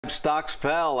Stocks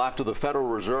fell after the Federal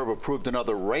Reserve approved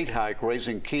another rate hike,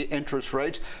 raising key interest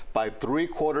rates by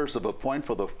 3/4 of a point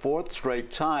for the fourth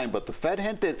straight time. But the Fed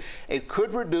hinted it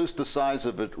could reduce the size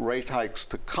of its rate hikes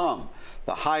to come.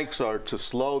 The hikes are to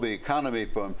slow the economy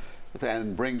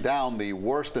and bring down the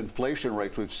worst inflation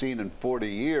rates we've seen in 40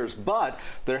 years, but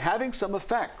they're having some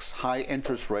effects. High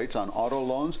interest rates on auto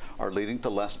loans are leading to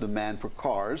less demand for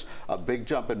cars. A big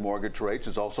jump in mortgage rates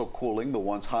is also cooling the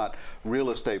once hot real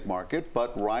estate market,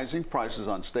 but rising prices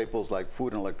on staples like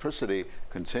food and electricity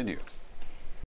continue.